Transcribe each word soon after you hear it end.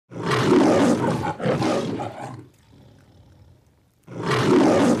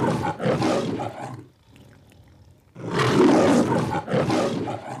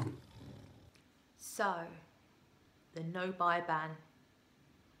no buy ban.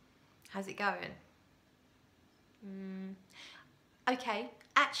 How's it going? Okay,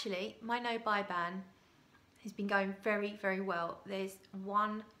 actually, my no buy ban has been going very, very well. There's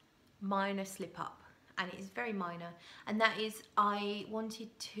one minor slip up, and it is very minor, and that is I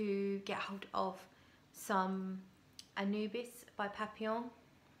wanted to get hold of some Anubis by Papillon,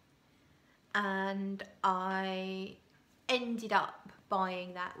 and I ended up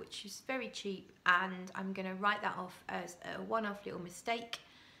buying that, which is very cheap, and I'm going to write that off as a one-off little mistake.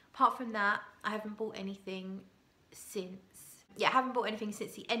 Apart from that, I haven't bought anything since I haven't bought anything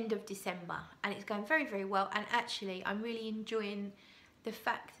since the end of December, and it's going very, very well. And actually I'm really enjoying the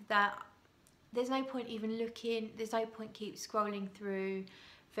fact that there's no point even looking, there's no point keep scrolling through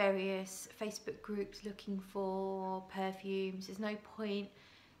various Facebook groups looking for perfumes. There's no point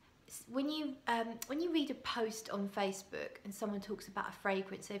when you read a post on Facebook and someone talks about a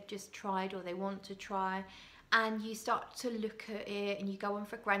fragrance they've just tried or they want to try, and you start to look at it and you go on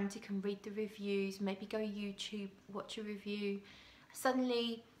for Frantic and read the reviews, maybe go YouTube, watch a review,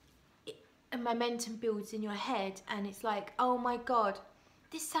 suddenly a momentum builds in your head and it's like, oh my god,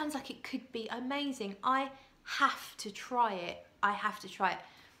 this sounds like it could be amazing. I have to try it. I have to try it.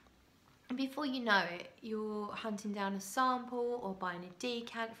 And before you know it, you're hunting down a sample or buying a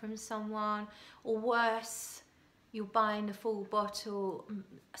decant from someone, or worse, you're buying the full bottle.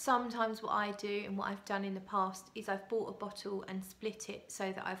 Sometimes what I do and what I've done in the past is I've bought a bottle and split it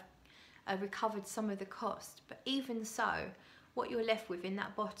so that I've recovered some of the cost. But even so, what you're left with in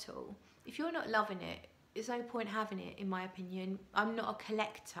that bottle, if you're not loving it, there's no point having it, in my opinion. I'm not a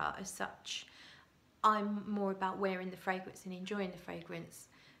collector as such. I'm more about wearing the fragrance and enjoying the fragrance.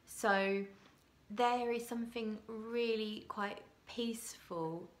 So there is something really quite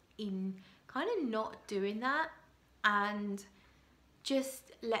peaceful in kind of not doing that and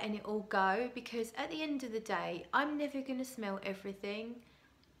just letting it all go, because at the end of the day, I'm never going to smell everything.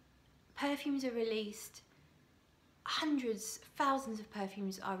 Perfumes are released, hundreds, thousands of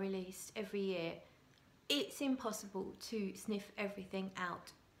perfumes are released every year. It's impossible to sniff everything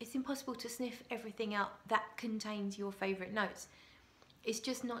out. It's impossible to sniff everything out that contains your favourite notes. It's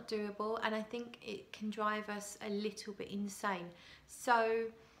just not doable, and I think it can drive us a little bit insane. So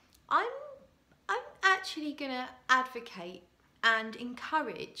I'm actually gonna advocate and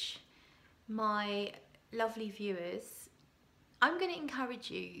encourage my lovely viewers. I'm gonna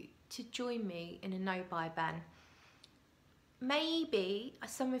encourage you to join me in a no buy ban. Maybe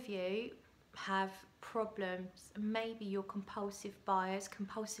some of you have problems, maybe you're compulsive buyers,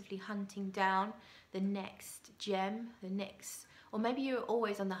 compulsively hunting down the next gem, or maybe you're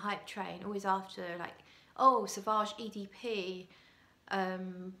always on the hype train, always after, like, oh, Sauvage EDP,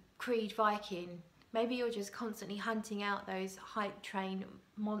 Creed Viking. Maybe you're just constantly hunting out those hype train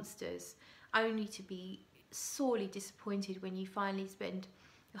monsters, only to be sorely disappointed when you finally spend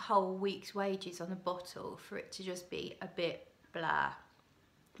a whole week's wages on a bottle for it to just be a bit blah.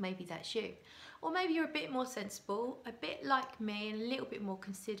 Maybe that's you. Or maybe you're a bit more sensible, a bit like me, and a little bit more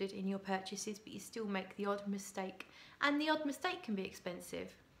considered in your purchases, but you still make the odd mistake, and the odd mistake can be expensive.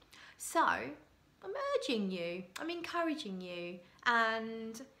 So I'm urging you, I'm encouraging you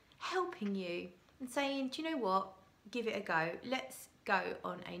and helping you and saying, do you know what, give it a go. Let's go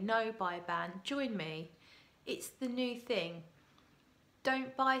on a no buy ban. Join me. It's the new thing.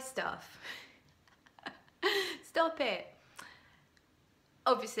 Don't buy stuff. Stop it.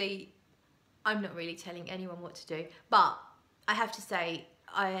 Obviously, I'm not really telling anyone what to do, but I have to say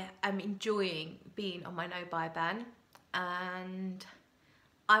I am enjoying being on my no buy ban, and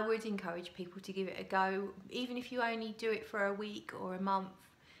I would encourage people to give it a go, even if you only do it for a week or a month.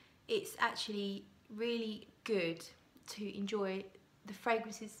 It's actually really good to enjoy the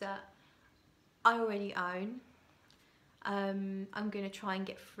fragrances that I already own. I'm going to try and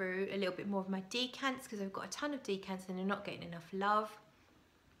get through a little bit more of my decants, because I've got a ton of decants and they're not getting enough love.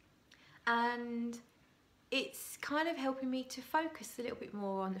 And it's kind of helping me to focus a little bit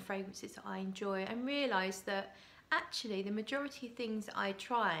more on the fragrances that I enjoy, and realise that actually the majority of things that I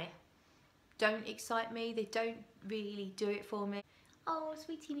try don't excite me. They don't really do it for me. Oh,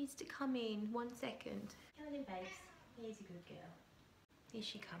 Sweetie needs to come in. 1 second. Come on in, babes. Here's a good girl. Here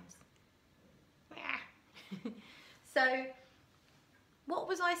she comes. So, what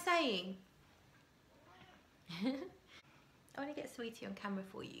was I saying? I want to get Sweetie on camera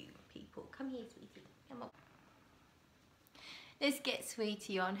for you people. Come here, Sweetie. Come on. Let's get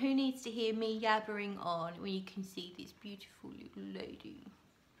Sweetie on. Who needs to hear me yabbering on when you can see this beautiful little lady?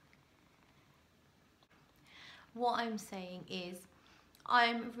 What I'm saying is,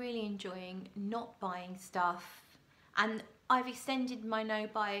 I'm really enjoying not buying stuff, and I've extended my no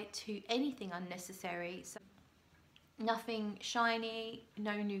buy to anything unnecessary. So Nothing shiny,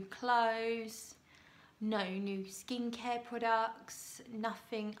 no new clothes, no new skincare products,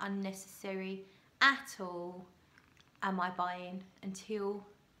 nothing unnecessary at all am I buying until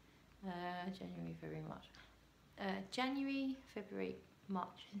January, February, March. January, February,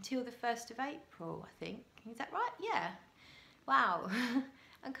 March, until the 1st of April, I think. Is that right? Yeah. Wow.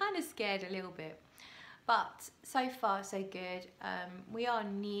 I'm kind of scared a little bit. But so far so good. We are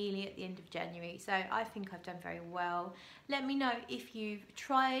nearly at the end of January, so I think I've done very well. Let me know if you've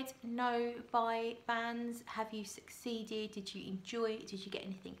tried no buy bans. Have you succeeded? Did you enjoy it? Did you get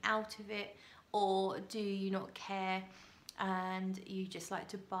anything out of it? Or do you not care and you just like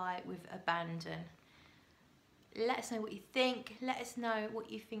to buy with abandon? Let us know what you think. Let us know what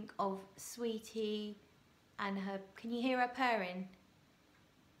you think of Sweetie and her... Can you hear her purring?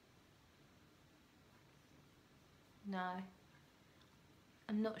 No.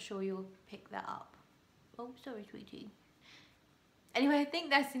 I'm not sure you'll pick that up. Oh, sorry, Sweetie. Anyway, I think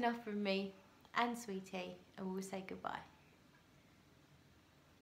that's enough from me and Sweetie, and we'll say goodbye.